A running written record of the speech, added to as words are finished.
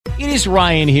It is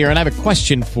Ryan here, and I have a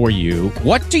question for you.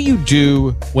 What do you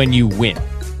do when you win?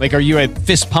 Like, are you a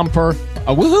fist pumper,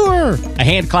 a woohooer, a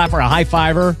hand clapper, a high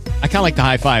fiver? I kind of like the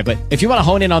high five, but if you want to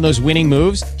hone in on those winning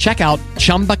moves, check out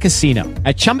Chumba Casino.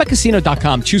 At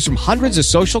ChumbaCasino.com, choose from hundreds of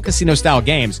social casino-style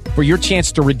games for your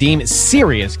chance to redeem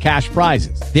serious cash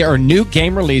prizes. There are new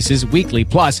game releases weekly,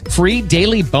 plus free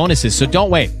daily bonuses. So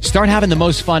don't wait. Start having the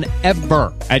most fun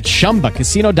ever at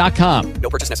ChumbaCasino.com.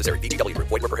 No purchase necessary. VGW. Void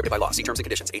where prohibited by law. See terms and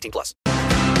conditions. 18+. To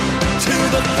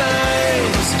the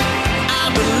things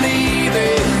I believe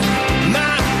in,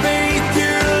 my faith,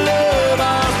 your love,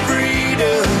 our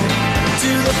freedom.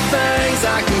 To the things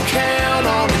I can count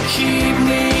on to keep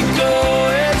me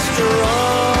going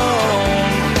strong.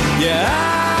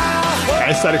 Yeah.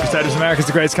 Aesthetic Crusaders, America's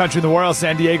the greatest country in the world.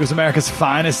 San Diego's America's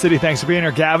finest city. Thanks for being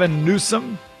here. Gavin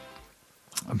Newsom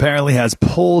apparently has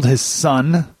pulled his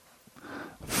son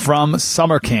from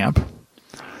summer camp.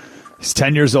 He's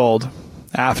 10 years old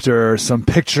after some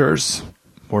pictures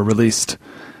were released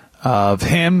of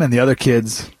him and the other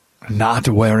kids not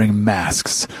wearing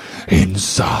masks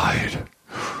inside.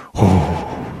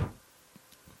 Ooh.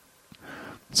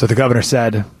 So the governor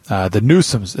said the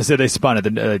Newsoms, they said they spun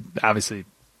it. Obviously,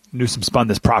 Newsom spun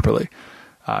this properly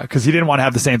because he didn't want to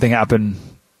have the same thing happen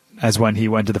as when he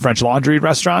went to the French Laundry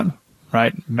restaurant,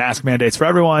 right? Mask mandates for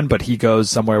everyone, but he goes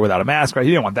somewhere without a mask, right?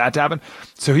 He didn't want that to happen.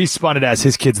 So he spun it as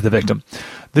his kid's the victim.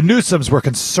 The Newsoms were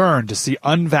concerned to see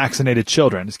unvaccinated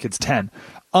children, his kid's 10,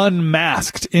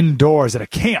 unmasked indoors at a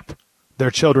camp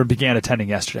their children began attending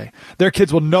yesterday. Their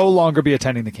kids will no longer be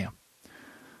attending the camp.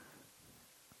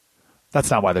 That's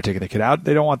not why they're taking the kid out.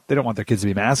 They don't want their kids to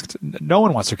be masked. No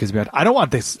one wants their kids to be masked. I don't want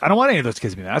this. I don't want any of those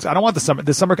kids to be masked. I don't want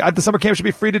the summer camp should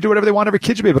be free to do whatever they want. Every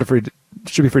kid should be free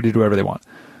to do whatever they want.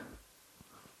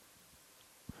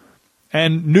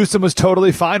 And Newsom was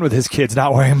totally fine with his kids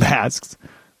not wearing masks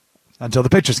until the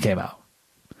pictures came out.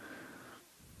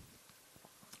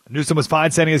 Newsom was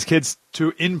fine sending his kids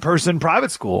to in-person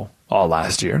private school all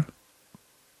last year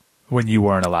when you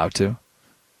weren't allowed to.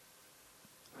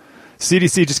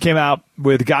 CDC just came out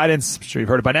with guidance, I'm sure you've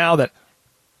heard it by now, that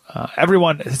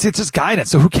everyone, it's just guidance,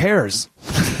 so who cares?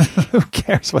 Who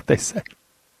cares what they say?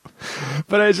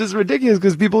 But it's just ridiculous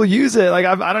because people use it. Like,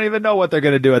 I don't even know what they're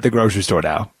going to do at the grocery store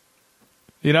now.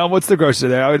 You know, what's the grocery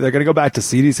store? They're going to go back to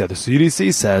CDC. The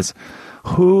CDC says,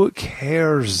 who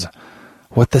cares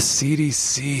what the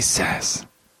CDC says?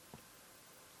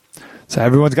 So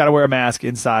everyone's got to wear a mask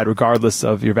inside, regardless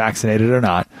of you're vaccinated or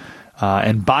not.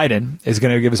 And Biden is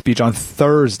going to give a speech on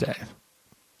Thursday.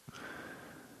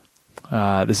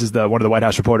 This is one of the White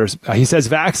House reporters. He says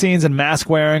vaccines and mask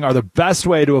wearing are the best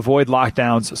way to avoid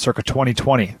lockdowns circa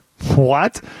 2020.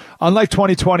 What? Unlike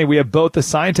 2020, we have both the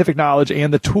scientific knowledge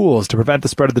and the tools to prevent the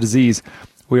spread of the disease.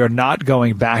 We are not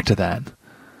going back to that.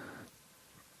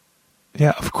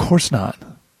 Yeah, of course not.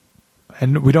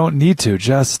 And we don't need to.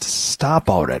 Just stop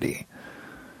already.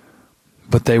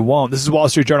 But they won't. This is Wall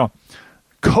Street Journal.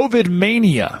 COVID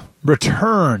mania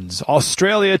returns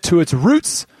Australia to its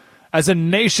roots as a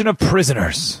nation of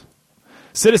prisoners.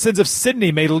 Citizens of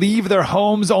Sydney may leave their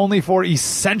homes only for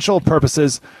essential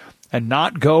purposes and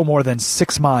not go more than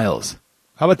 6 miles.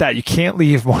 How about that? You can't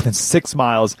leave more than 6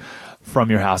 miles from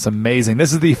your house. Amazing.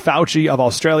 This is the Fauci of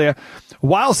Australia.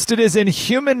 Whilst it is in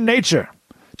human nature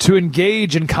to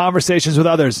engage in conversations with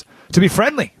others, to be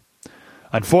friendly,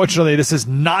 unfortunately, this is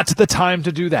not the time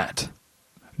to do that.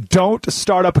 Don't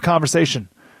start up a conversation.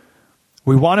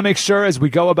 We want to make sure as we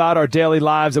go about our daily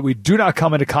lives that we do not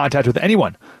come into contact with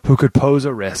anyone who could pose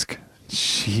a risk.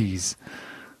 Jeez.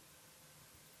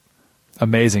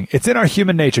 Amazing. It's in our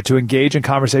human nature to engage in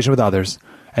conversation with others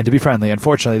and to be friendly.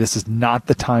 Unfortunately, this is not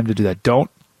the time to do that. Don't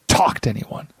talk to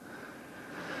anyone.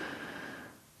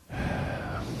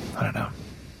 I don't know.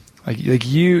 Like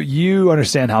you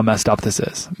understand how messed up this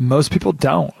is. Most people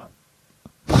don't.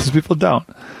 Most people don't.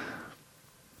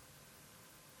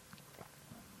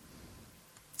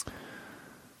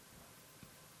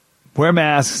 Wear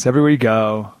masks everywhere you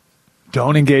go.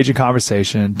 Don't engage in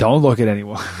conversation. Don't look at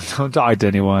anyone. Don't talk to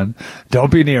anyone.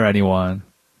 Don't be near anyone.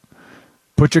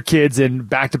 Put your kids in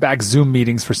back-to-back Zoom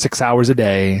meetings for 6 hours a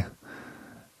day.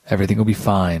 Everything will be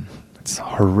fine. It's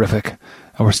horrific.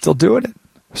 And we're still doing it.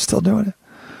 We're still doing it.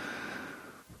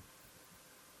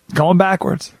 Going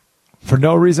backwards for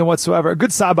no reason whatsoever. A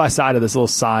good side-by-side of this little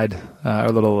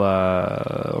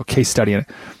case study in it.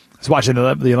 I was watching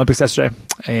the Olympics yesterday,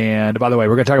 and by the way,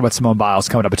 we're going to talk about Simone Biles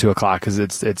coming up at 2 o'clock because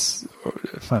it's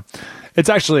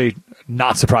actually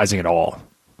not surprising at all.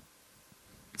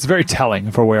 It's very telling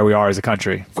for where we are as a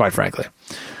country, quite frankly.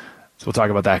 So we'll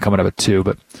talk about that coming up at 2.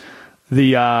 But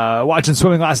watching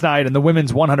swimming last night and the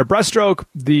women's 100 breaststroke.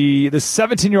 The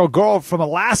 17-year-old girl from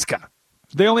Alaska.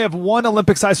 They only have one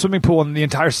Olympic-sized swimming pool in the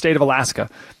entire state of Alaska.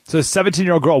 So the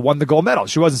 17-year-old girl won the gold medal.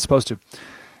 She wasn't supposed to.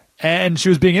 And she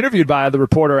was being interviewed by the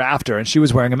reporter after, and she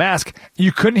was wearing a mask.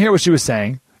 You couldn't hear what she was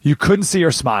saying. You couldn't see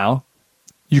her smile.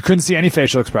 You couldn't see any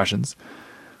facial expressions.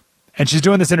 And she's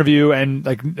doing this interview, and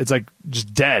it's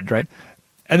just dead, right?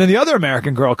 And then the other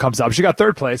American girl comes up. She got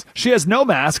third place. She has no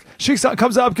mask. She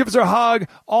comes up, gives her a hug,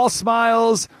 all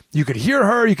smiles. You could hear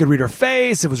her. You could read her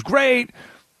face. It was great.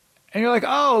 And you're like,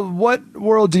 oh, what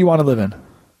world do you want to live in?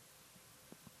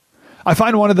 I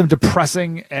find one of them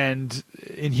depressing and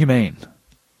inhumane.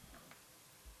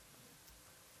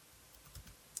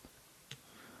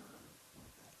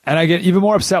 And I get even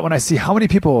more upset when I see how many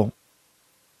people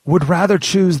would rather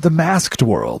choose the masked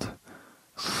world.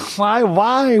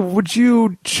 Why would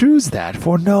you choose that?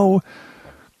 For no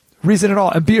reason at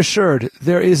all. And be assured,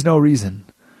 there is no reason.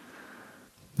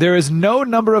 There is no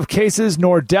number of cases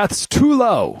nor deaths too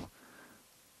low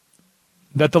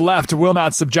that the left will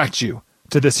not subject you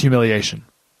to this humiliation.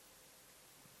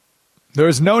 There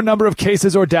is no number of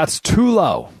cases or deaths too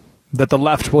low that the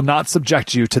left will not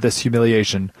subject you to this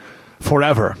humiliation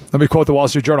forever. Let me quote the Wall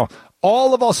Street Journal.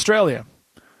 All of Australia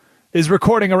is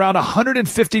recording around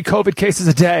 150 COVID cases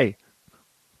a day.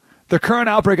 The current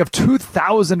outbreak of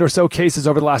 2,000 or so cases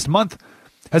over the last month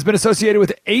has been associated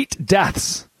with 8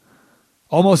 deaths,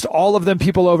 almost all of them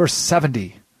people over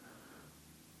 70.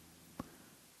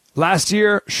 Last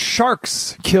year,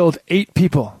 sharks killed 8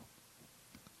 people.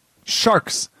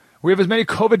 Sharks. We have as many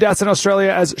COVID deaths in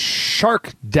Australia as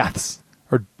shark deaths,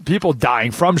 or people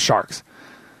dying from sharks.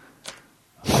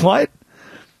 What?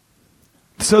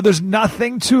 So there's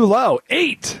nothing too low.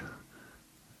 8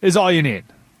 is all you need.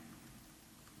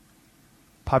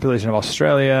 Population of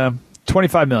Australia,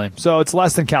 25 million. So it's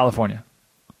less than California.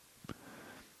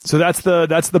 So that's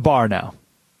the bar now.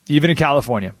 Even in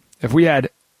California. If we had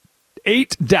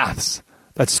 8 deaths,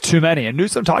 that's too many. And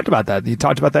Newsom talked about that. He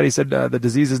talked about that. He said the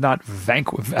disease has not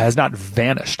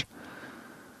vanished.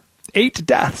 8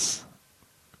 deaths.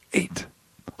 8.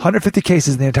 150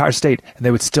 cases in the entire state, and they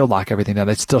would still lock everything down.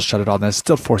 They'd still shut it all down. They'd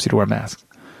still force you to wear masks.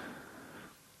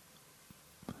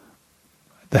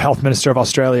 The health minister of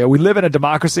Australia, we live in a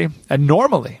democracy, and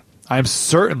normally, I am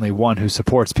certainly one who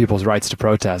supports people's rights to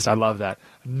protest. I love that.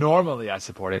 Normally, I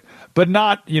support it, but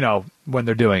not, when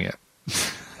they're doing it.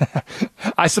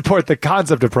 I support the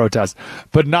concept of protest,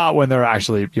 but not when they're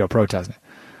actually, protesting.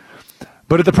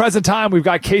 But at the present time, we've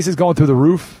got cases going through the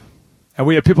roof, and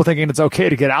we have people thinking it's okay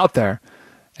to get out there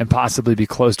and possibly be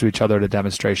close to each other at a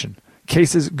demonstration.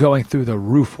 Cases going through the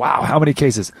roof. Wow, how many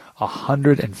cases?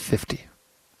 150.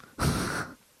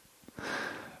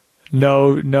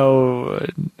 No,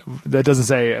 that doesn't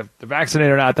say if they're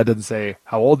vaccinated or not. That doesn't say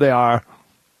how old they are.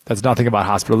 That's nothing about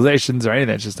hospitalizations or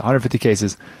anything. It's just 150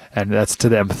 cases, and that's to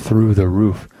them through the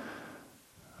roof.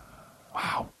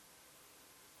 Wow.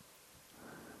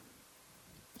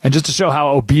 And just to show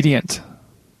how obedient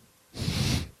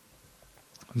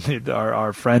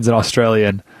our friends in Australia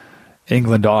and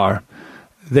England are,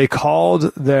 they called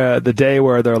the day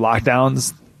where their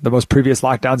lockdowns, the most previous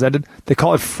lockdowns ended, they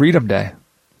call it Freedom Day.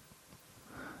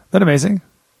 Isn't that amazing?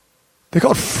 They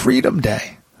call it Freedom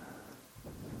Day.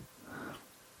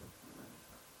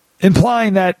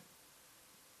 Implying that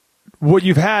what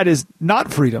you've had is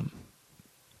not freedom,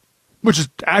 which is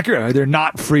accurate. They're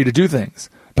not free to do things,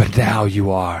 but now you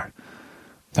are.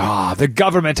 The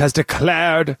government has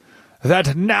declared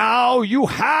that now you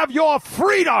have your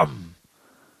freedom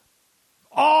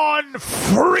on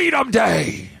Freedom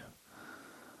Day.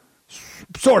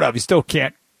 Sort of. You still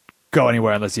can't go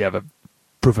anywhere unless you have a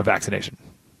proof of vaccination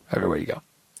everywhere you go.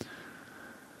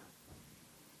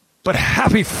 But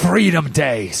happy Freedom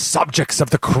Day, subjects of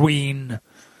the Queen.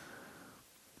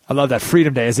 I love that.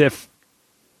 Freedom Day, as if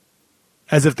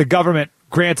the government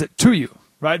grants it to you,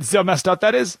 right? See how messed up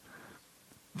that is?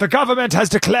 The government has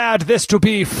declared this to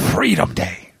be Freedom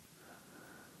Day.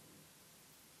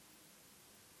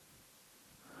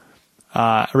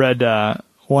 I read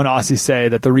one Aussie say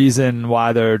that one reason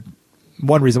why they're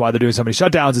doing so many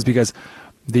shutdowns is because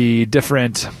the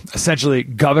different, essentially,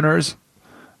 governors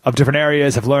of different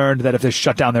areas have learned that if they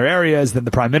shut down their areas, then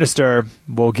the prime minister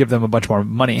will give them a bunch more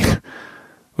money,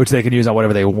 which they can use on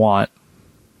whatever they want.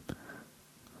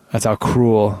 That's how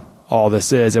cruel all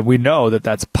this is. And we know that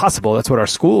that's possible. That's what our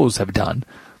schools have done.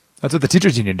 That's what the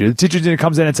teachers union do. The teachers union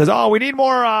comes in and says, we need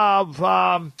more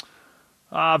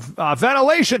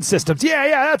ventilation systems. Yeah,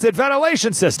 that's it.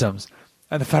 Ventilation systems.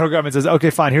 And the federal government says, okay,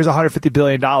 fine, here's $150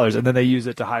 billion. And then they use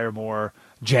it to hire more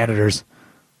janitors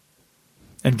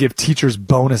and give teachers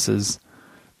bonuses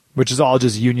which is all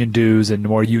just union dues and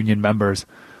more union members.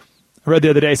 I read the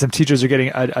other day some teachers are getting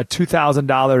a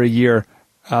 $2,000 a year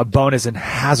bonus in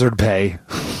hazard pay.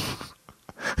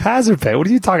 Hazard pay? What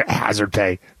are you talking about? Hazard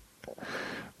pay?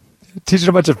 Teaching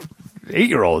a bunch of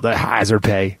 8-year-olds hazard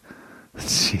pay.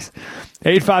 Jeez.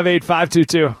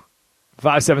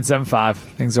 858-522-5775.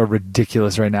 Things are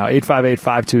ridiculous right now.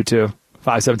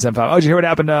 858-522-5775. Oh, did you hear what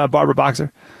happened to Barbara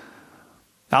Boxer?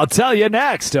 I'll tell you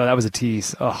next. Oh, that was a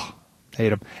tease. Oh,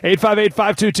 hate him.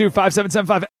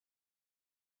 858-522-5775.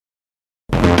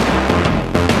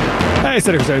 Hey,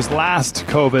 City Crusaders. Last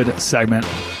COVID segment.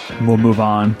 We'll move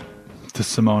on to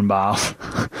Simone Biles.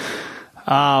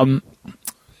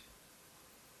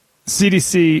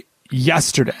 CDC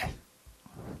yesterday,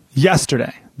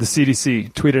 the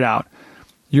CDC tweeted out,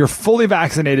 you're fully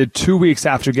vaccinated 2 weeks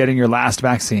after getting your last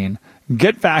vaccine.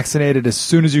 Get vaccinated as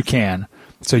soon as you can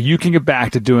so you can get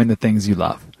back to doing the things you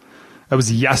love. That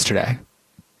was yesterday.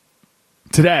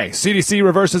 Today, CDC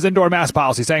reverses indoor mask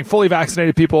policy, saying fully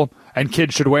vaccinated people and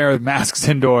kids should wear masks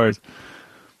indoors.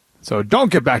 So don't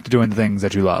get back to doing the things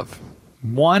that you love.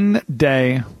 1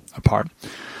 day apart.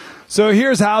 So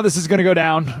here's how this is going to go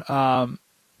down.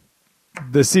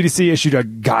 The CDC issued a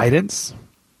guidance.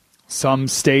 Some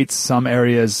states, some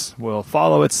areas will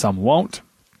follow it, some won't.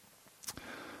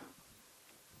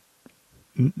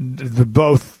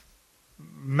 Both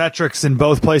metrics in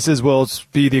both places will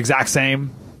be the exact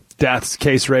same. Deaths,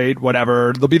 case rate,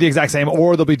 whatever. They'll be the exact same,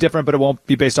 or they'll be different, but it won't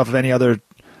be based off of any other.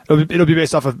 It'll be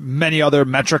based off of many other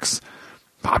metrics,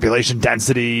 population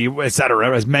density, etc.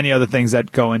 There's many other things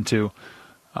that go into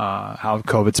how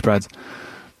COVID spreads.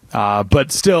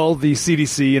 But still, the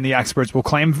CDC and the experts will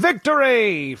claim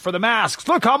victory for the masks.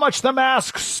 Look how much the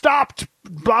masks stopped.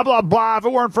 Blah, blah, blah. If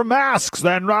it weren't for masks,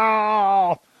 then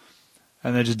no.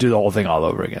 And then just do the whole thing all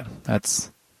over again.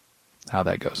 That's how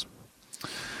that goes.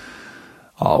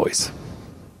 Always.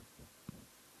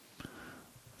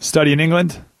 Study in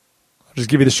England. I'll just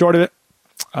give you the short of it.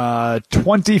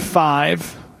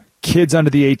 25 kids under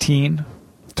the 18.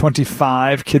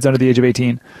 25 kids under the age of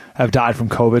 18 have died from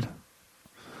COVID.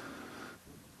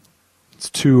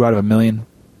 It's 2 out of a million.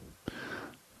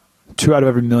 2 out of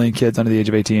every million kids under the age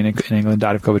of 18 in England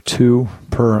died of COVID. 2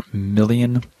 per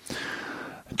million.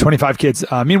 25 kids.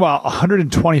 Meanwhile,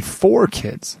 124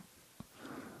 kids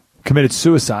committed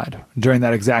suicide during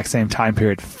that exact same time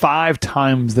period. 5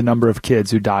 times the number of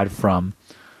kids who died from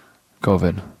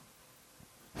COVID.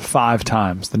 5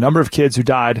 times. The number of kids who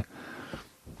died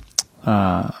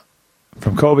from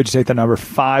COVID, you take that number,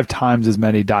 5 times as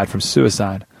many died from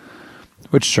suicide,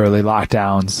 which surely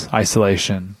lockdowns,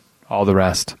 isolation, all the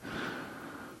rest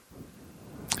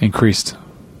increased.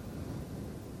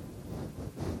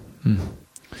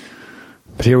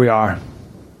 But here we are.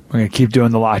 We're going to keep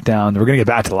doing the lockdowns. We're going to get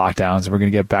back to lockdowns. We're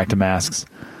going to get back to masks.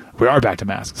 We are back to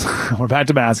masks. We're back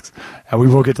to masks, and we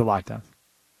will get to lockdowns.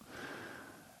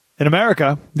 In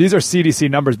America, these are CDC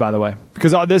numbers, by the way,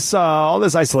 because all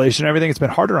this isolation and everything, it's been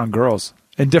harder on girls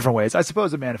in different ways. I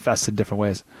suppose it manifests in different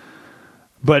ways.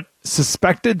 But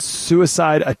suspected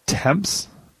suicide attempts,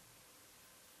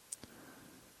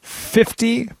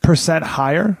 50%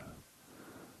 higher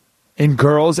in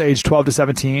girls aged 12 to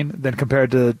 17 than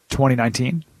compared to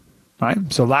 2019.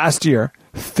 Right? So last year,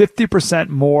 50%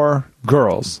 more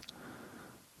girls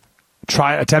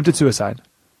attempted suicide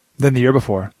than the year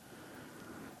before.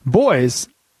 Boys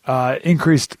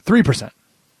increased 3%.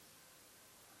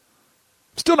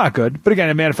 Still not good, but again,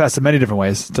 it manifests in many different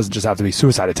ways. It doesn't just have to be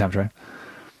suicide attempt, right?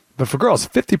 But for girls,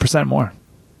 50% more.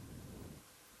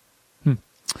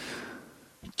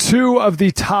 2 of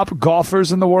the top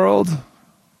golfers in the world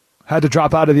had to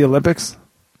drop out of the Olympics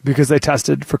because they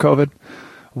tested for COVID.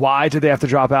 Why did they have to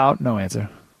drop out? No answer.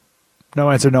 No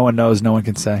answer. No one knows. No one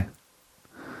can say.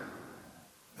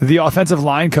 The offensive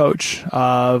line coach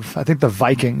of, I think, the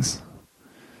Vikings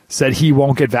said he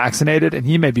won't get vaccinated and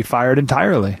he may be fired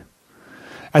entirely.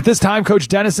 At this time, Coach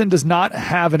Dennison does not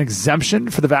have an exemption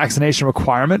for the vaccination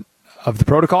requirement of the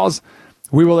protocols.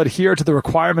 We will adhere to the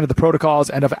requirement of the protocols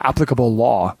and of applicable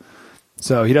law.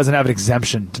 So he doesn't have an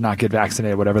exemption to not get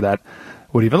vaccinated, whatever that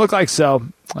would even look like. So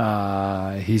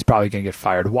he's probably going to get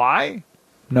fired. Why?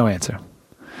 No answer.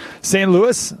 St.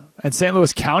 Louis and St.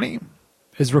 Louis County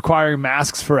is requiring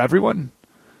masks for everyone.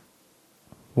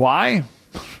 Why?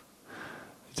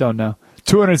 Don't know.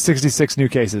 266 new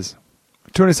cases.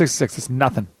 266 is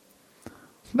nothing.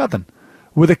 Nothing.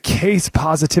 With a case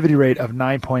positivity rate of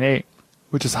 9.8,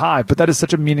 which is high, but that is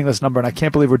such a meaningless number, and I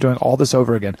can't believe we're doing all this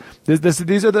over again.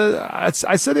 These are the...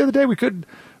 I said the other day we could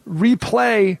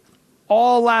replay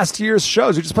all last year's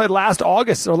shows. We just played last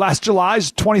August or last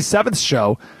July's 27th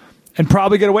show and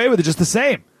probably get away with it just the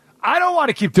same. I don't want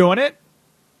to keep doing it.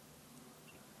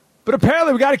 But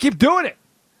apparently we got to keep doing it.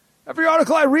 Every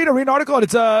article I read an article and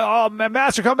it's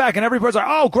master come back and every person's like,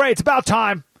 oh, great, it's about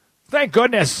time. Thank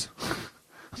goodness.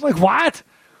 I'm like, what?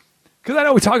 Because I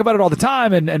know we talk about it all the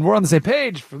time and we're on the same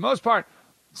page for the most part.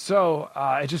 So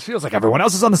it just feels like everyone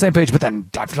else is on the same page, but then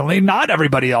definitely not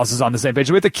everybody else is on the same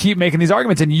page. We have to keep making these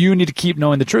arguments, and you need to keep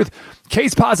knowing the truth.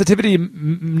 Case positivity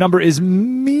number is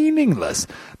meaningless.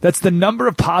 That's the number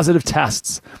of positive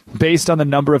tests based on the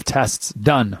number of tests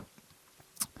done.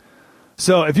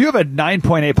 So if you have a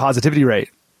 9.8 positivity rate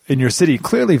in your city,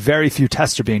 clearly very few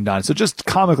tests are being done. So just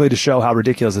comically to show how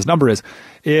ridiculous this number is,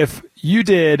 if you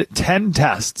did 10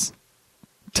 tests,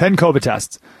 10 COVID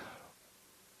tests,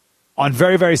 on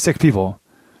very, very sick people,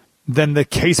 then the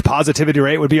case positivity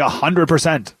rate would be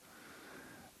 100%.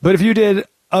 But if you did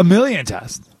 1 million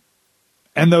tests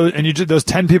and those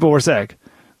 10 people were sick,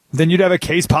 then you'd have a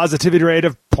case positivity rate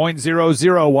of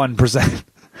 0.001%.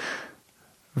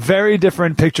 Very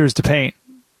different pictures to paint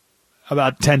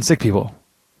about 10 sick people.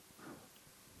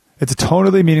 It's a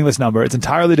totally meaningless number. It's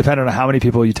entirely dependent on how many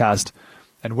people you test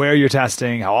and where you're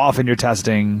testing, how often you're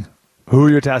testing, who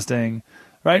you're testing,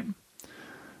 right?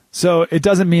 So it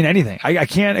doesn't mean anything. I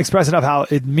can't express enough how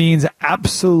it means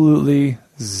absolutely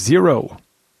zero.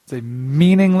 It's a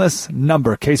meaningless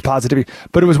number, case positivity.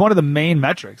 But it was one of the main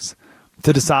metrics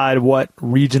to decide what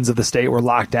regions of the state were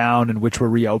locked down and which were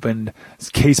reopened. It's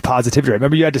case positivity rate.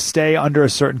 Remember, you had to stay under a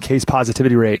certain case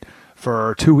positivity rate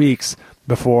for 2 weeks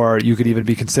before you could even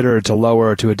be considered to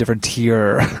lower to a different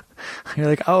tier. You're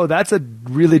like, oh, that's a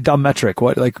really dumb metric.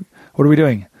 What are we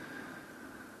doing?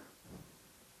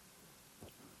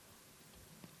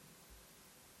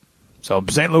 So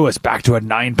St. Louis back to a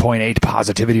 9.8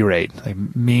 positivity rate.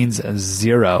 Means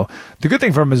zero. The good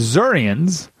thing for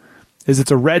Missourians is it's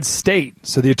a red state,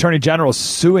 so the Attorney General is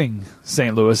suing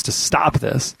St. Louis to stop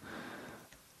this.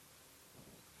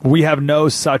 We have no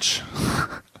such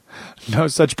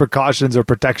precautions or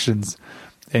protections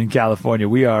in California.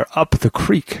 We are up the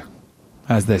creek,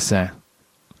 as they say.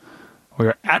 We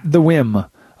are at the whim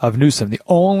of Newsom. The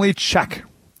only check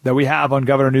that we have on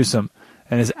Governor Newsom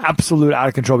and his absolute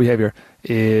out-of-control behavior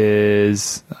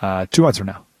is 2 months from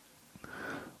now.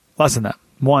 Less than that.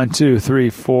 1, 2, 3,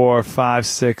 4, 5,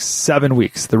 6, 7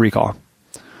 weeks, the recall.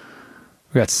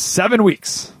 We got 7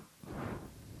 weeks.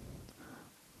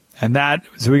 And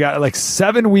so we got like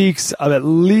 7 weeks of at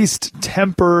least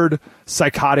tempered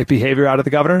psychotic behavior out of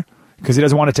the governor because he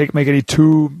doesn't want to make any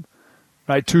too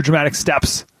dramatic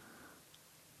steps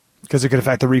because it could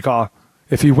affect the recall.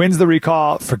 If he wins the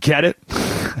recall, forget it.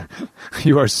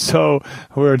 We're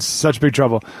in such big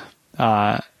trouble.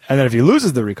 And then if he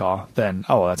loses the recall, then,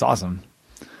 oh, well, that's awesome.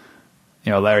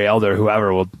 Larry Elder,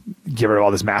 whoever, will get rid of all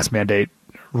this mask mandate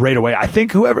right away. I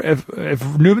think if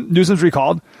Newsom's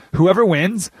recalled, whoever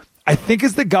wins, I think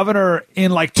is the governor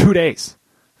in like 2 days.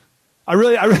 I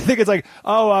really think it's like,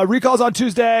 recall's on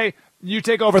Tuesday, you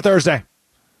take over Thursday.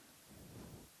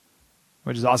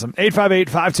 Which is awesome.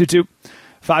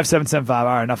 858-522-5775. All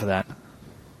right, enough of that.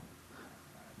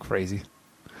 Crazy.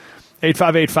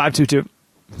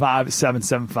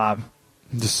 858-522-5775. I'm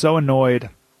just so annoyed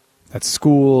at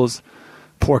schools,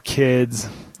 poor kids.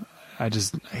 I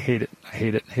hate it. I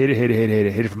hate it. Hate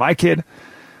it for my kid.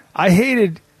 I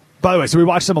hated, by the way, so we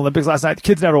watched some Olympics last night. The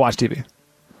kids never watch TV.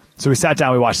 So we sat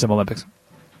down, we watched some Olympics.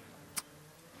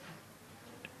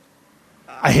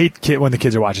 I hate when the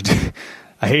kids are watching TV.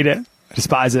 I hate it. I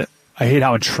despise it. I hate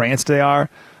how entranced they are.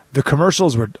 The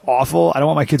commercials were awful. I don't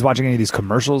want my kids watching any of these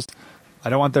commercials. I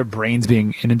don't want their brains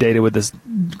being inundated with this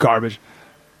garbage.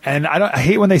 And I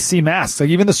hate when they see masks. Like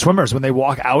even the swimmers, when they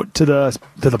walk out to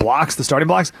the blocks, the starting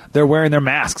blocks, they're wearing their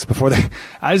masks before they.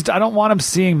 I don't want them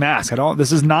seeing masks.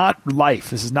 This is not life.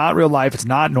 This is not real life. It's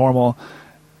not normal.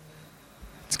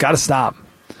 It's got to stop.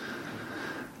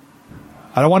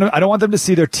 I don't want them to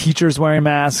see their teachers wearing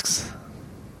masks.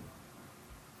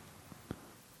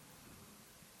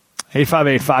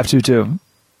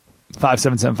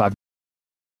 858-522-5775.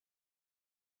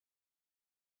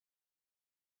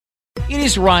 It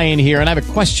is Ryan here, and I have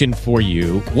a question for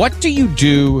you. What do you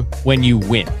do when you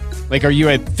win? Like, are you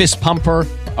a fist pumper,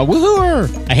 a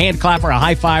woohooer, a hand clapper, a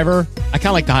high fiver? I kind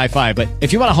of like the high five, but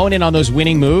if you want to hone in on those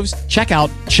winning moves, check out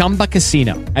Chumba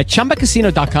Casino. At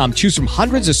ChumbaCasino.com, choose from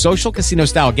hundreds of social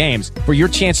casino-style games for your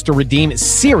chance to redeem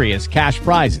serious cash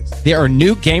prizes. There are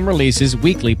new game releases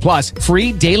weekly, plus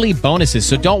free daily bonuses.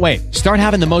 So don't wait. Start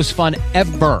having the most fun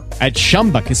ever at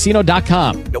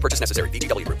ChumbaCasino.com. No purchase necessary.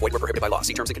 VGW. Void where prohibited by law.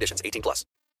 See terms and conditions. 18+.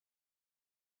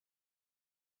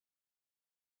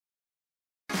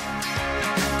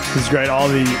 This is great. All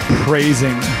the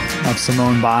praising of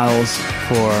Simone Biles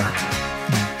for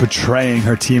betraying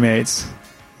her teammates,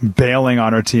 bailing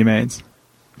on her teammates,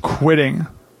 quitting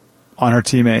on her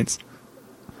teammates,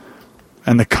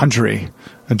 and the country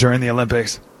during the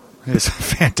Olympics is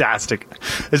fantastic.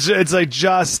 It's like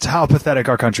just how pathetic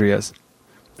our country is.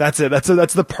 That's it. That's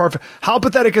the perfect. How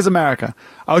pathetic is America?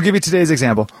 I'll give you today's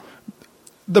example.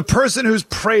 The person who's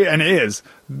is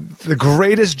the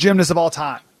greatest gymnast of all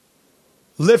time,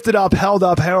 lifted up, held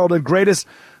up, heralded, greatest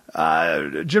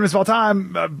gymnast of all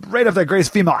time, right up there,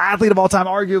 greatest female athlete of all time,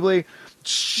 arguably.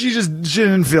 She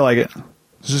didn't feel like it.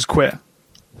 She just quit.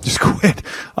 Just quit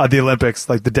the Olympics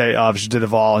like the day of. She did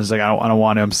it all, and she's like, I don't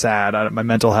want to. I'm sad. My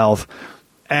mental health,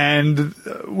 and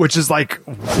which is like,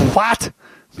 what?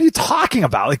 What are you talking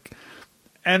about? Like,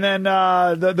 and then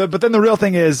but then the real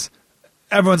thing is,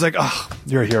 everyone's like, oh,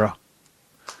 you're a hero.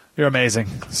 You're amazing.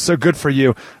 So good for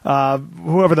you.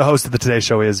 Whoever the host of the Today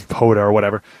Show is, Hoda or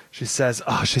whatever, she says,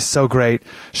 oh, she's so great.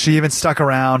 She even stuck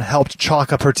around, helped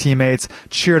chalk up her teammates,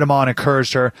 cheered them on,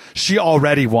 encouraged her. She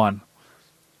already won.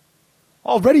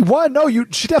 Already won? No,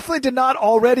 she definitely did not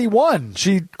already won.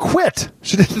 She quit.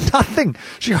 She did nothing.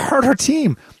 She hurt her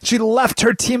team. She left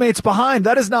her teammates behind.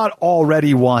 That is not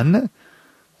already won.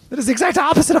 That is the exact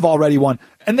opposite of already won.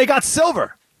 And they got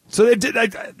silver. So they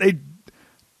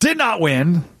did not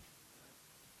win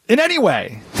in any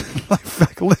way.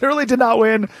 like literally did not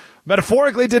win.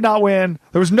 Metaphorically did not win.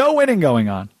 There was no winning going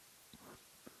on.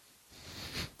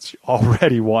 She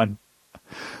already won.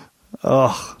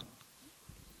 Ugh.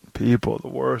 People, the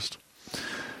worst.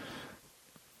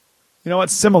 You know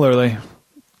what? Similarly,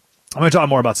 I'm going to talk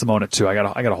more about Simona too. I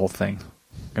got a whole thing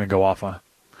I'm going to go off on.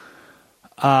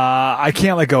 I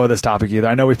can't let go of this topic either.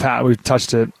 I know we've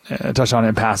touched on it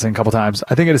in passing a couple times.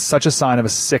 I think it is such a sign of a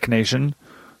sick nation,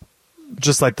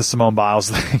 just like the Simone Biles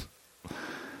thing.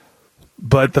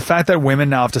 But the fact that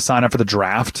women now have to sign up for the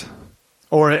draft,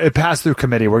 or it passed through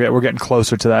committee, we're getting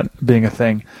closer to that being a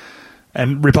thing,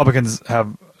 and Republicans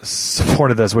have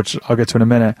supported this, which I'll get to in a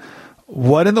minute.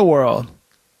 What in the world?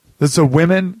 So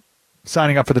women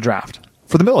signing up for the draft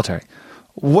for the military.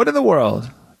 What in the world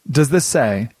does this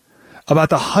say about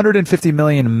the 150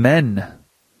 million men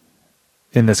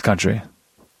in this country?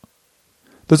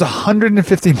 There's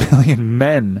 150 million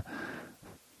men,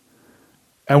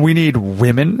 and we need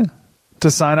women to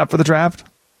sign up for the draft?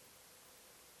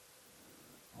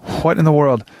 What in the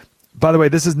world? By the way,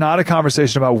 this is not a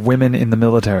conversation about women in the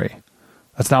military.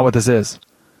 That's not what this is.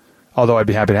 Although I'd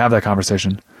be happy to have that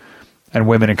conversation. And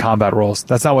women in combat roles.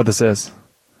 That's not what this is.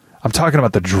 I'm talking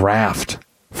about the draft.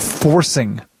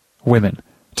 Forcing women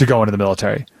to go into the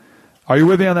military. Are you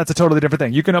with me on that's a totally different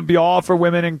thing? You can be all for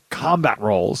women in combat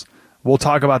roles. We'll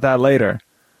talk about that later.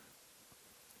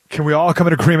 Can we all come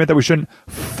in agreement that we shouldn't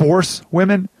force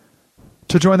women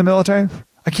to join the military?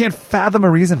 I can't fathom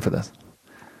a reason for this.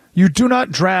 You do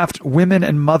not draft women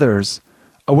and mothers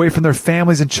away from their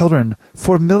families and children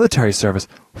for military service.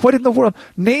 What in the world?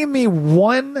 Name me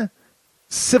one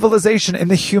civilization in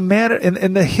the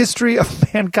in the history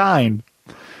of mankind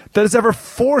that has ever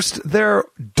forced their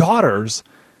daughters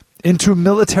into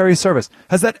military service.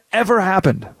 Has that ever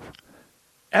happened?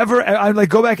 Ever? I like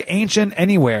go back ancient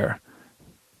anywhere.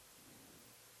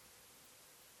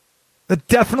 That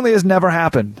definitely has never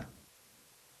happened.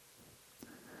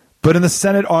 But in the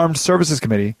Senate Armed Services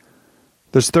Committee,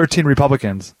 there's 13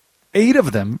 Republicans. 8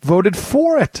 of them voted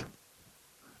for it.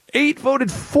 8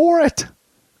 voted for it.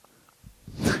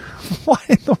 What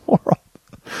in the world?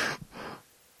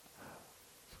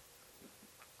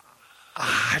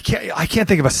 I can't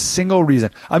think of a single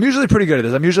reason. I'm usually pretty good at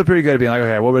this. I'm usually pretty good at being like,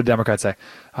 okay, what would a Democrat say?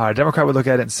 A Democrat would look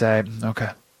at it and say, okay.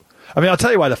 I mean, I'll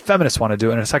tell you why the feminists want to do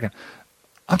it in a second.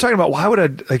 I'm talking about why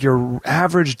would your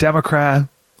average Democrat,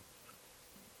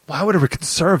 why would a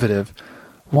conservative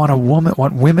want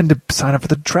women to sign up for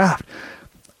the draft?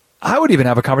 I would even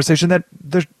have a conversation that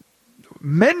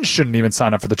men shouldn't even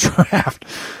sign up for the draft.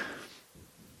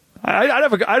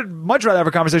 I'd much rather have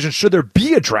a conversation, should there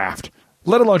be a draft,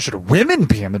 let alone should women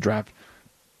be in the draft?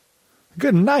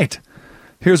 Good night.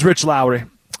 Here's Rich Lowry.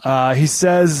 He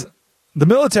says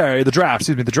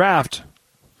the draft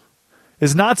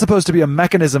is not supposed to be a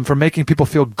mechanism for making people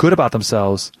feel good about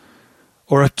themselves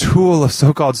or a tool of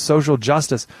so-called social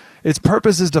justice. Its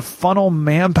purpose is to funnel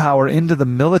manpower into the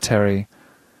military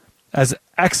as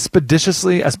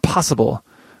expeditiously as possible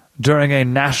during a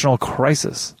national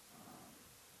crisis.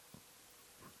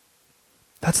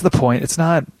 That's the point. It's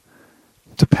not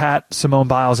to pat Simone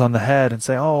Biles on the head and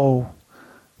say, oh,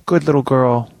 good little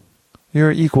girl,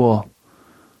 you're equal.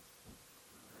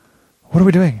 What are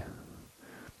we doing?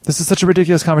 This is such a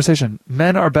ridiculous conversation.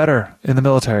 Men are better in the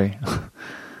military.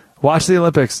 Watch the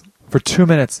Olympics for 2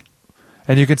 minutes,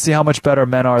 and you can see how much better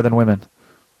men are than women.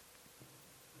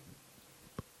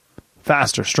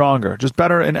 faster, stronger, just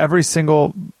better in every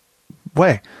single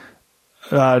way.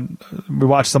 We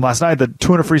watched them last night, the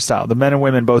 200 freestyle. The men and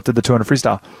women both did the 200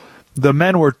 freestyle. The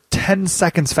men were 10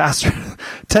 seconds faster,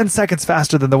 10 seconds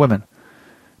faster than the women.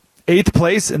 8th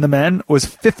place in the men was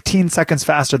 15 seconds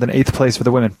faster than 8th place for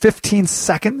the women. 15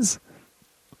 seconds?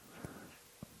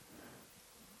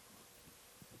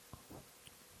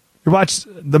 You watch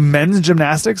the men's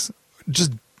gymnastics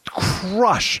just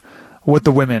crush what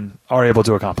the women are able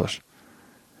to accomplish.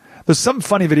 There's some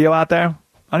funny video out there.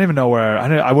 I don't even know where.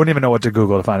 I wouldn't even know what to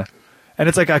Google to find it. And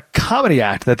it's like a comedy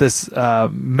act that this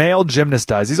male gymnast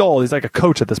does. He's old. He's like a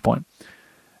coach at this point.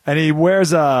 And he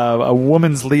wears a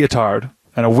woman's leotard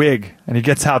and a wig. And he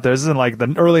gets out there. This is in like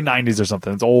the early 90s or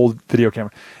something. It's old video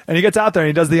camera. And he gets out there and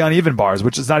he does the uneven bars,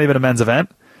 which is not even a men's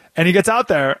event. And he gets out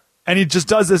there and he just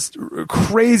does this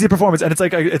crazy performance. And it's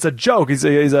like it's a joke. He's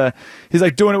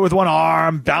like doing it with one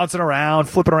arm, bouncing around,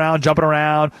 flipping around, jumping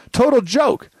around. Total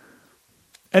joke.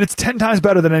 And it's 10 times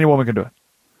better than any woman can do it.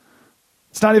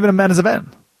 It's not even a men's event.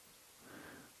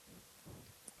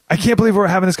 I can't believe we're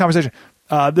having this conversation.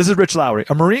 This is Rich Lowry.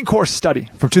 A Marine Corps study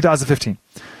from 2015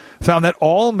 found that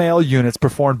all male units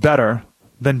performed better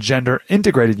than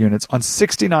gender-integrated units on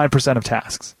 69% of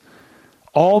tasks.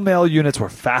 All male units were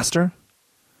faster.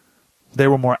 They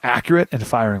were more accurate in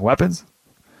firing weapons.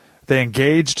 They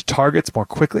engaged targets more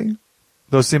quickly.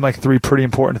 Those seem like 3 pretty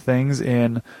important things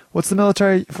in... What's the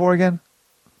military for again?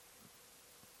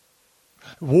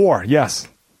 War, yes.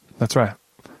 That's right.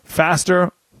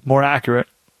 Faster, more accurate,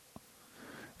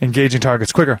 engaging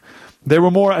targets quicker. They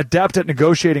were more adept at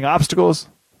negotiating obstacles,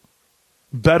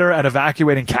 better at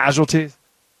evacuating casualties.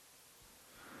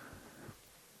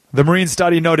 The Marine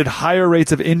study noted higher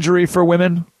rates of injury for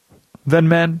women than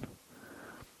men,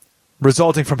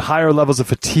 resulting from higher levels of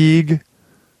fatigue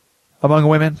among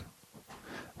women.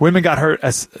 Women got hurt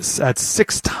at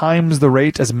 6 times the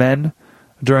rate as men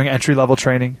during entry-level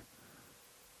training.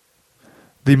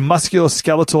 The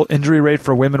musculoskeletal injury rate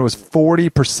for women was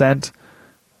 40%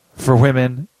 for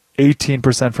women,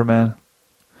 18% for men.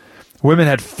 Women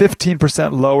had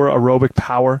 15% lower aerobic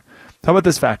power. How about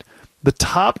this fact? The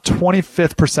top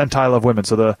 25th percentile of women,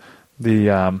 so this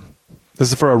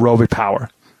is for aerobic power.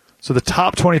 So the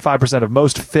top 25% of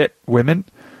most fit women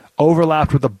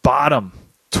overlapped with the bottom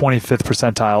 25th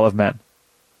percentile of men.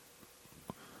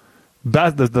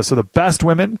 So the best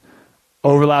women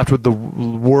overlapped with the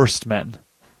worst men.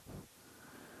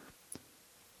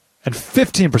 And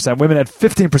 15%, women had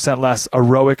 15% less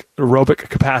aerobic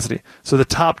capacity. So the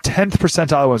top 10th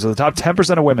percentile of women, so the top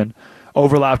 10% of women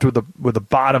overlapped with the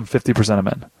bottom 50% of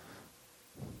men.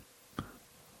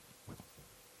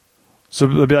 So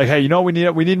they'll be like, hey, you know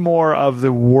what we need more of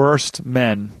the worst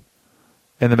men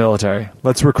in the military.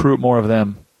 Let's recruit more of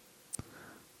them.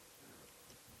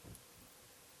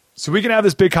 So we can have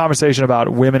this big conversation about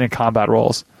women in combat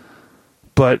roles,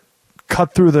 but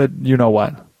cut through the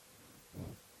you-know-what.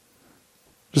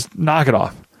 Just knock it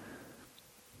off.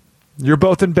 You're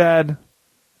both in bed.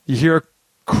 You hear a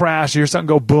crash. You hear something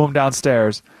go boom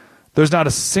downstairs. There's not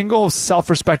a single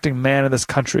self-respecting man in this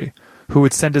country who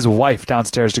would send his wife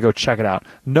downstairs to go check it out.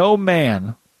 No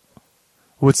man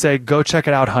would say, go check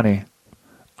it out, honey.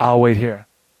 I'll wait here.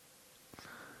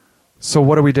 So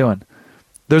what are we doing?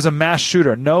 There's a mass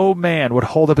shooter. No man would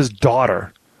hold up his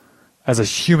daughter as a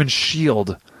human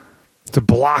shield to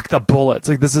block the bullets.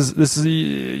 Like this is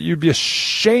you'd be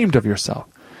ashamed of yourself.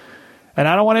 And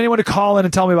I don't want anyone to call in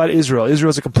and tell me about Israel. Israel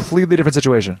is a completely different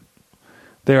situation.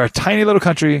 They are a tiny little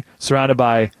country surrounded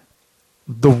by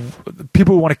the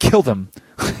people who want to kill them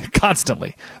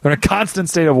constantly. They're in a constant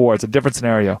state of war. It's a different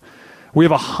scenario. We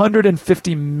have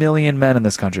 150 million men in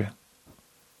this country.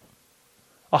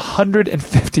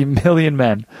 150 million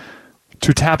men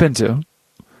to tap into.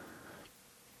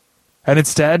 And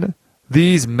instead,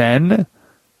 these men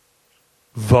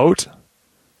vote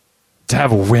to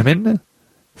have women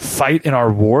fight in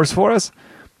our wars for us?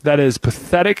 That is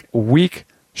pathetic, weak,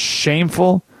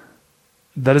 shameful.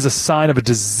 That is a sign of a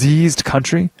diseased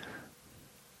country.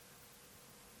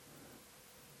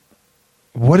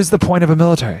 What is the point of a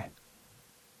military?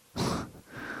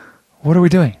 What are we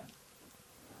doing?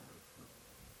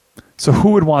 So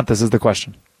who would want this is the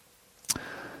question.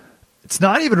 It's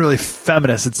not even really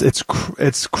feminist.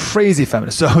 It's crazy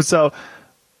feminist. So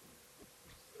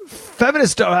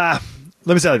feminists let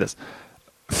me say it like this.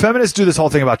 Feminists do this whole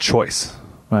thing about choice.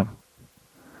 Right?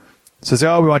 So they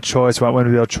say, we want choice. We want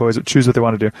women to be able to choose what they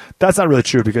want to do. That's not really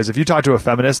true, because if you talk to a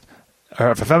feminist,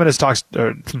 or if a feminist talks,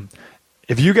 or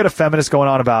if you get a feminist going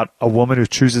on about a woman who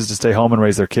chooses to stay home and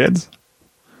raise their kids,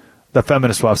 the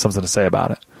feminist will have something to say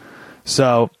about it.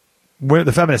 So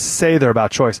the feminists say they're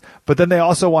about choice, but then they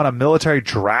also want a military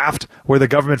draft where the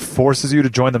government forces you to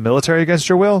join the military against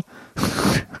your will.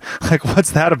 Like,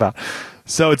 what's that about?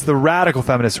 So it's the radical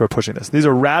feminists who are pushing this. These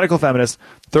are radical feminists,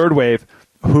 third wave,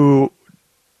 who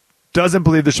doesn't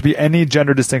believe there should be any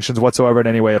gender distinctions whatsoever in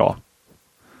any way at all.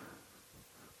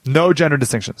 No gender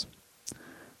distinctions.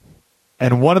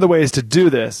 And one of the ways to do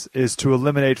this is to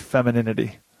eliminate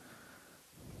femininity.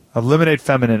 Eliminate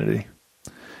femininity.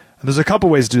 And there's a couple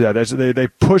ways to do that. They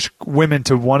push women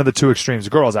to one of the two extremes.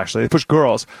 Girls, actually. They push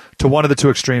girls to one of the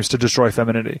two extremes to destroy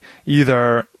femininity.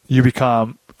 Either you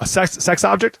become a sex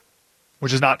object,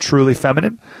 which is not truly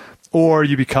feminine, or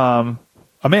you become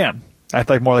a man. Act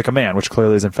like more like a man, which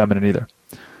clearly isn't feminine either.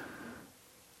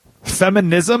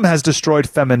 Feminism has destroyed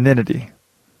femininity.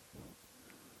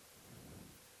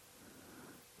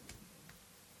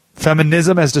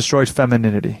 Feminism has destroyed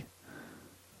femininity.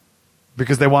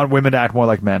 Because they want women to act more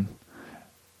like men.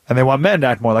 And they want men to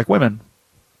act more like women.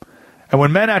 And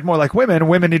when men act more like women,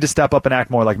 women need to step up and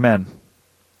act more like men.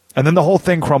 And then the whole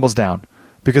thing crumbles down.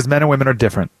 Because men and women are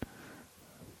different.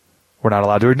 We're not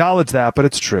allowed to acknowledge that, but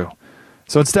it's true.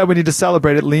 So instead we need to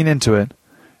celebrate it, lean into it.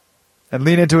 And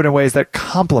lean into it in ways that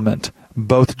complement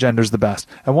both genders the best.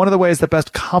 And one of the ways that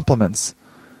best complements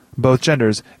both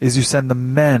genders is you send the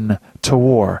men to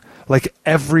war. Like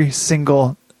every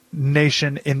single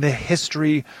nation in the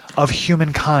history of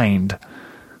humankind.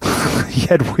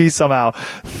 Yet we somehow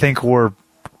think we're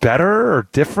better or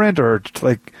different or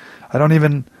like, I don't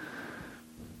even...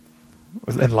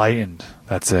 Enlightened.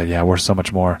 That's it. Yeah, we're so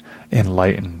much more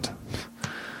enlightened.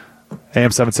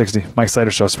 AM 760, Mike Slater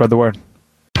Show. Spread the word.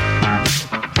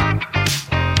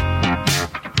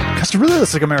 Gosh, it really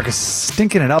looks like America's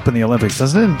stinking it up in the Olympics,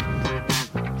 doesn't it?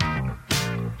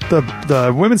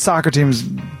 The women's soccer team's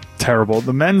terrible.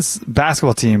 The men's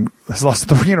basketball team has lost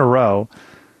 3 in a row.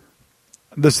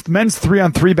 This men's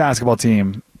 3-on-3 basketball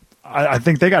team, I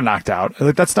think they got knocked out.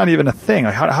 Like, that's not even a thing.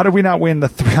 Like, how did we not win the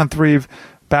 3-on-3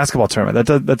 basketball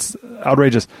tournament? That's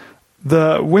outrageous.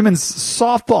 The women's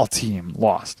softball team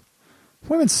lost.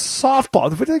 Women's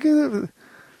softball.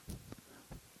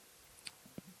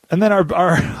 And then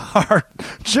our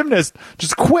gymnast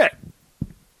just quit.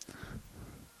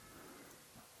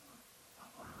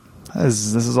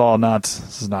 This is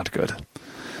not good.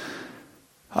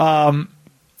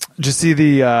 Did you see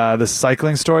the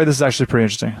cycling story? This is actually pretty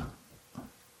interesting.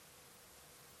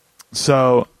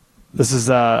 So this is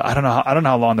I don't know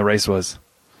how long the race was.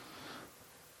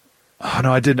 Oh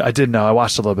no, I did know. I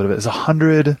watched a little bit of it. It's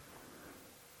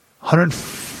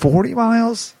 140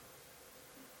 miles?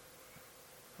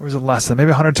 Or was it less than?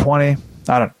 Maybe 120?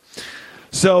 I don't know.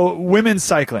 So women's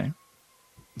cycling.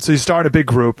 So you start a big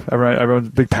group, everyone's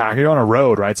a big pack. You're on a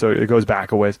road, right? So it goes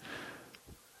back a ways.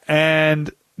 And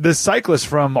this cyclist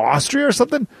from Austria or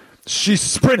something, she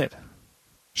sprinted.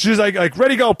 She was like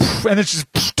ready to go, and then she just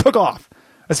took off.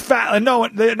 It's fast, and no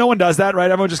one does that,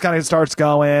 right? Everyone just kind of starts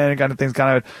going, and kind of things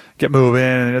kind of get moving,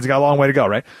 and it's got a long way to go,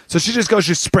 right? So she just goes,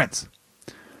 she sprints.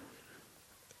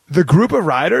 The group of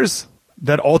riders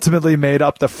that ultimately made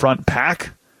up the front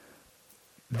pack,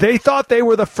 they thought they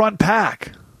were the front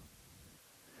pack.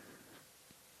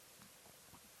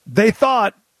 They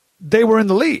thought they were in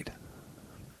the lead.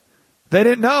 They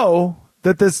didn't know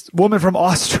that this woman from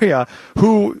Austria,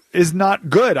 who is not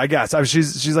good, I guess. I mean,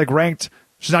 she's like ranked.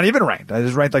 She's not even ranked. I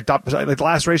just ranked like top. Like the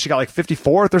last race, she got like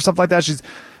 54th or something like that. She's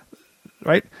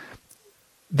right.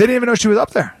 They didn't even know she was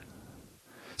up there.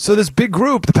 So this big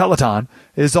group, the peloton,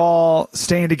 is all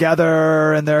staying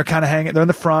together, and they're kind of hanging. They're in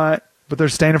the front, but they're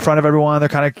staying in front of everyone. They're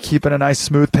kind of keeping a nice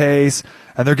smooth pace,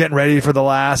 and they're getting ready for the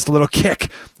last little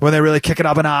kick when they really kick it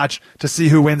up a notch to see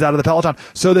who wins out of the peloton.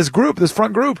 So this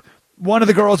front group, one of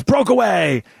the girls broke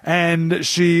away, and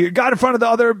she got in front of the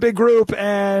other big group,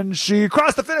 and she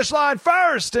crossed the finish line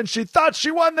first, and she thought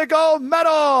she won the gold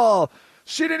medal.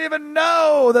 She didn't even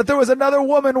know that there was another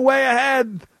woman way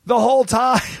ahead the whole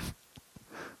time.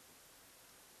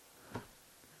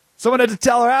 Someone had to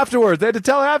tell her afterwards. They had to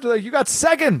tell her after, like, you got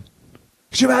second.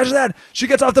 Could you imagine that? She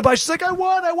gets off the bike. She's like, I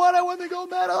won the gold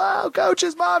medal. Oh,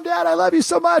 coaches, mom, dad, I love you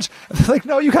so much. And they're like,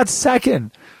 no, you got second.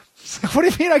 Like, what do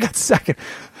you mean I got second?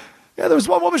 Yeah, there was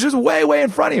one woman, she was way, way in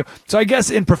front of you. So I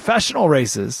guess in professional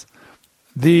races,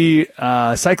 the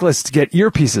cyclists get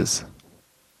earpieces.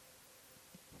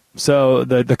 So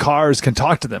the cars can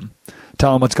talk to them,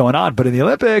 tell them what's going on. But in the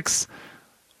Olympics,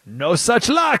 no such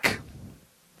luck.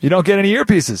 You don't get any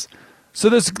earpieces. So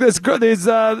none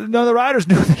of the riders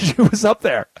knew that she was up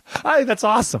there. I think that's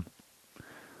awesome.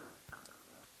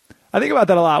 I think about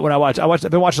that a lot when I've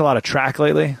been watching a lot of track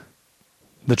lately.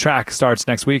 The track starts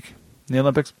next week in the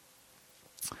Olympics.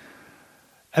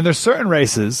 And there's certain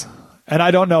races And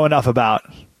I don't know enough about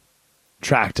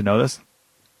track to know this,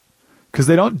 because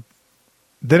they don't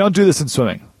do this in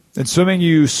swimming. In swimming,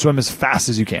 you swim as fast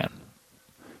as you can.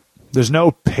 There's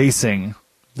no pacing.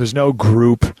 There's no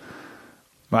group,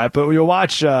 right? But you'll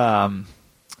watch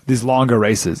these longer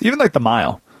races, even like the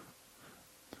mile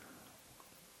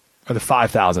or the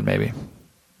 5,000 maybe,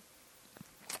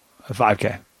 a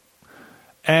 5K.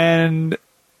 And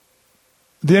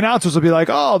the announcers will be like,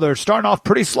 oh, they're starting off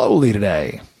pretty slowly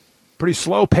today. Pretty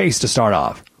slow pace to start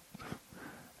off.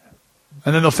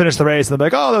 And then they'll finish the race and they'll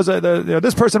be like, oh,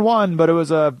 this person won, but it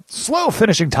was a slow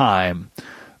finishing time.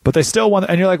 But they still won.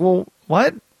 And you're like, well,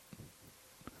 what?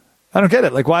 I don't get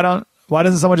it. Like, why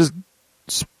doesn't someone just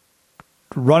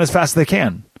run as fast as they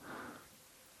can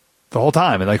the whole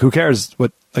time? And like, who cares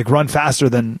run faster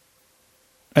than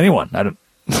anyone? I don't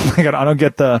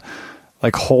get the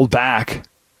hold back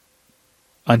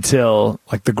until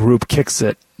the group kicks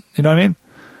it. You know what I mean?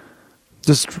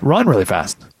 Just run really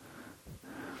fast.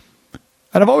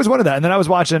 And I've always wanted that. And then I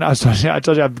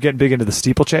told you I'm getting big into the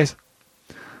steeplechase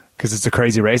because it's a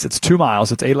crazy race. It's 2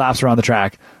 miles. It's 8 laps around the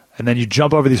track. And then you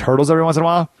jump over these hurdles every once in a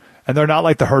while. And they're not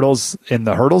like the hurdles in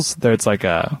the hurdles. It's like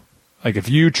if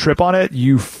you trip on it,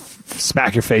 you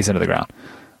smack your face into the ground.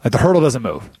 Like the hurdle doesn't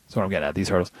move. That's what I'm getting at, these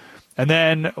hurdles. And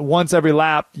then once every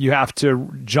lap, you have to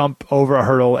jump over a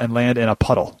hurdle and land in a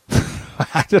puddle.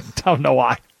 I just don't know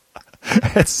why.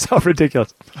 It's so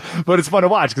ridiculous. But it's fun to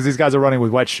watch because these guys are running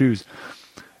with wet shoes.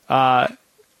 So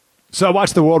I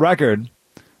watched the world record.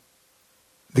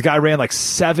 The guy ran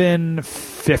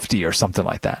 7:50 or something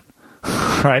like that.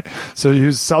 Right? So he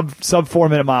was sub 4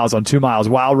 minute miles on 2 miles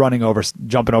while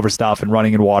jumping over stuff and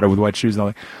running in water with wet shoes and all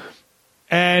that.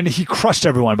 And he crushed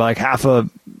everyone by half a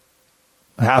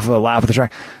lap of the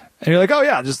track. And you're like, oh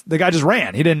yeah, the guy just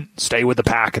ran. He didn't stay with the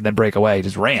pack and then break away. He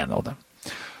just ran the whole time.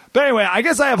 But anyway, I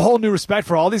guess I have whole new respect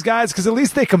for all these guys because at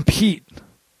least they compete.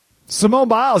 Simone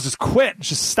Biles just quit,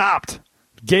 just stopped,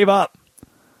 gave up,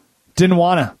 didn't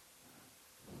want to.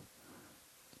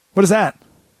 What is that?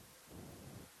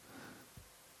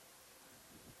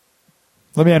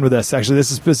 Let me end with this. Actually,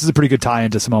 this is a pretty good tie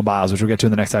into Simone Biles, which we'll get to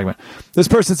in the next segment. This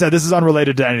person said, this is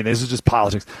unrelated to anything. This is just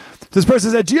politics. This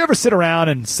person said, do you ever sit around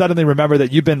and suddenly remember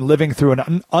that you've been living through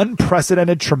an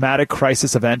unprecedented traumatic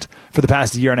crisis event for the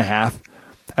past year and a half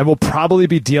and will probably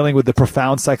be dealing with the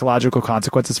profound psychological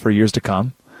consequences for years to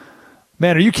come?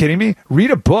 Man, are you kidding me?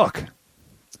 Read a book.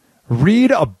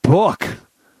 Read a book.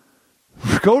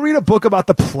 Go read a book about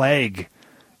the plague.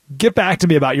 Get back to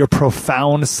me about your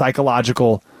profound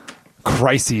psychological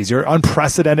crises, your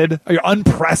unprecedented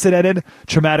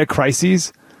traumatic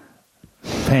crises.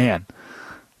 Man,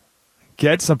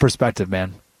 get some perspective,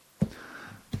 man.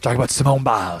 Talk about Simone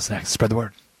Biles next. Spread the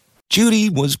word. Judy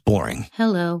was boring.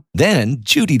 Hello. Then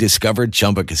Judy discovered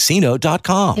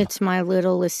ChumbaCasino.com. It's my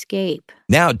little escape.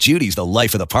 Now Judy's the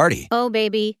life of the party. Oh,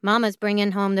 baby, mama's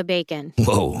bringing home the bacon.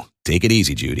 Whoa, take it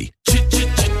easy, Judy.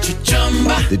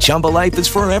 The Chumba life is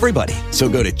for everybody. So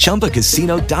go to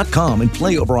ChumbaCasino.com and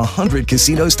play over 100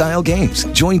 casino-style games.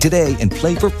 Join today and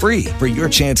play for free for your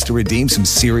chance to redeem some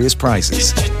serious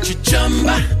prizes.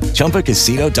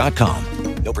 ChumbaCasino.com.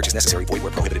 No purchase necessary. Void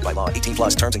where prohibited by law.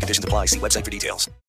 18+ terms and conditions apply. See website for details.